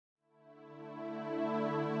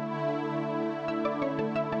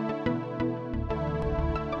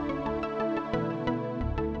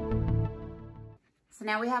So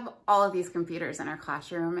now we have all of these computers in our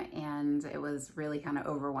classroom, and it was really kind of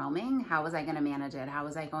overwhelming. How was I going to manage it? How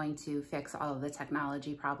was I going to fix all of the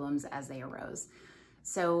technology problems as they arose?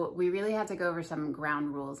 So we really had to go over some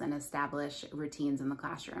ground rules and establish routines in the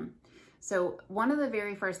classroom. So one of the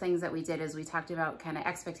very first things that we did is we talked about kind of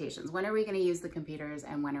expectations. When are we going to use the computers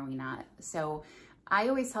and when are we not? So I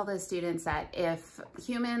always tell the students that if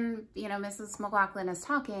human, Mrs. McLaughlin is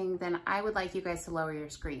talking, then I would like you guys to lower your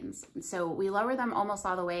screens. So we lower them almost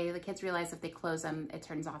all the way. The kids realize if they close them, it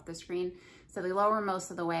turns off the screen. So they lower most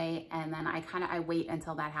of the way, and then I wait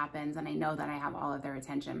until that happens, and I know that I have all of their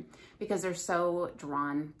attention because they're so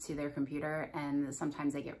drawn to their computer, and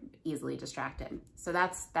sometimes they get easily distracted. So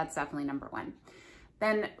that's definitely number one.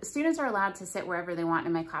 Then students are allowed to sit wherever they want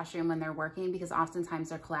in my classroom when they're working, because oftentimes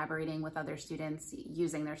they're collaborating with other students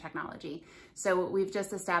using their technology. So we've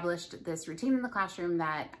just established this routine in the classroom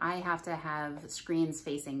that I have to have screens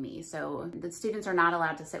facing me. So the students are not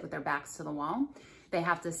allowed to sit with their backs to the wall. They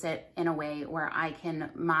have to sit in a way where I can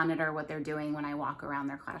monitor what they're doing when I walk around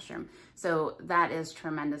their classroom. So that is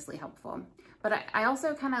tremendously helpful. But I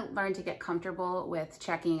also kind of learned to get comfortable with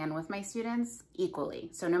checking in with my students equally.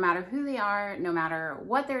 So no matter who they are, no matter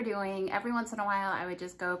what they're doing, every once in a while I would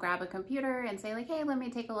just go grab a computer and say like, hey, let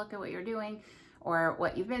me take a look at what you're doing or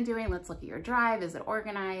what you've been doing. Let's look at your drive. Is it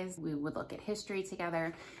organized? We would look at history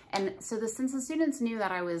together. And so since the students knew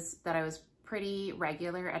that I was pretty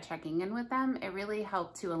regular at checking in with them, it really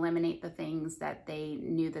helped to eliminate the things that they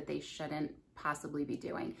knew that they shouldn't possibly be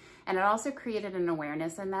doing. And it also created an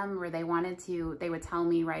awareness in them where they would tell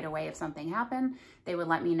me right away if something happened. They would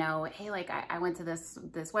let me know, hey, like I went to this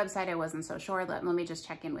website, I wasn't so sure, let me just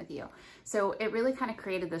check in with you. So it really kind of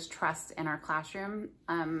created this trust in our classroom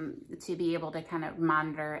to be able to kind of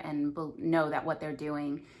monitor and know that what they're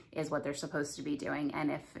doing is what they're supposed to be doing.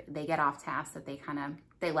 And if they get off task, that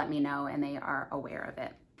they let me know and they are aware of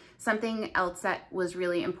it. Something else that was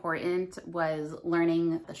really important was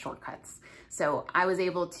learning the shortcuts. So I was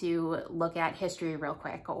able to look at history real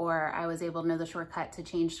quick, or I was able to know the shortcut to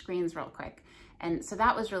change screens real quick. And so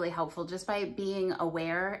that was really helpful. Just by being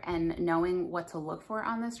aware and knowing what to look for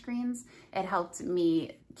on the screens, it helped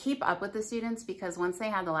me keep up with the students, because once they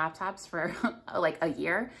had the laptops for like a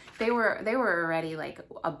year, they were already like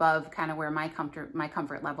above kind of where my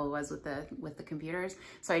comfort level was with the computers.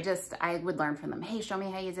 So I would learn from them, hey, show me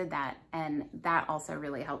how you did that. And that also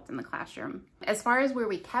really helped in the classroom. As far as where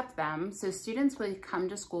we kept them, so students would come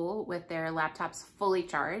to school with their laptops fully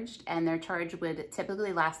charged, and their charge would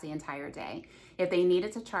typically last the entire day. If they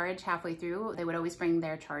needed to charge halfway through, they would always bring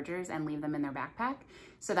their chargers and leave them in their backpack.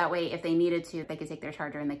 So that way, if they needed to, they could take their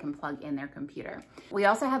charger and they can plug in their computer. We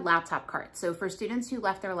also had laptop carts. So for students who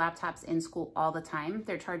left their laptops in school all the time,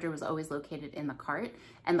 their charger was always located in the cart,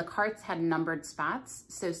 and the carts had numbered spots.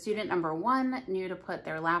 So student number 1 knew to put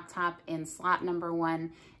their laptop in slot number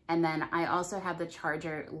 1. And then I also had the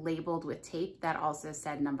charger labeled with tape that also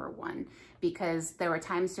said number 1, because there were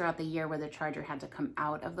times throughout the year where the charger had to come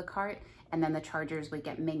out of the cart, and then the chargers would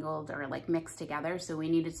get mingled or like mixed together. So we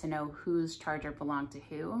needed to know whose charger belonged to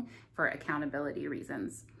who for accountability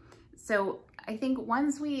reasons. So I think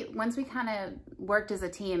once we kind of worked as a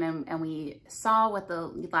team and we saw what the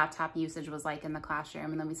laptop usage was like in the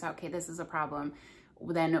classroom, and then we saw, okay, this is a problem,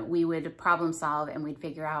 then we would problem solve and we'd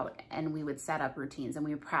figure out, and we would set up routines and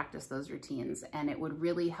we would practice those routines, and it would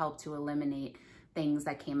really help to eliminate things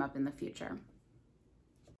that came up in the future.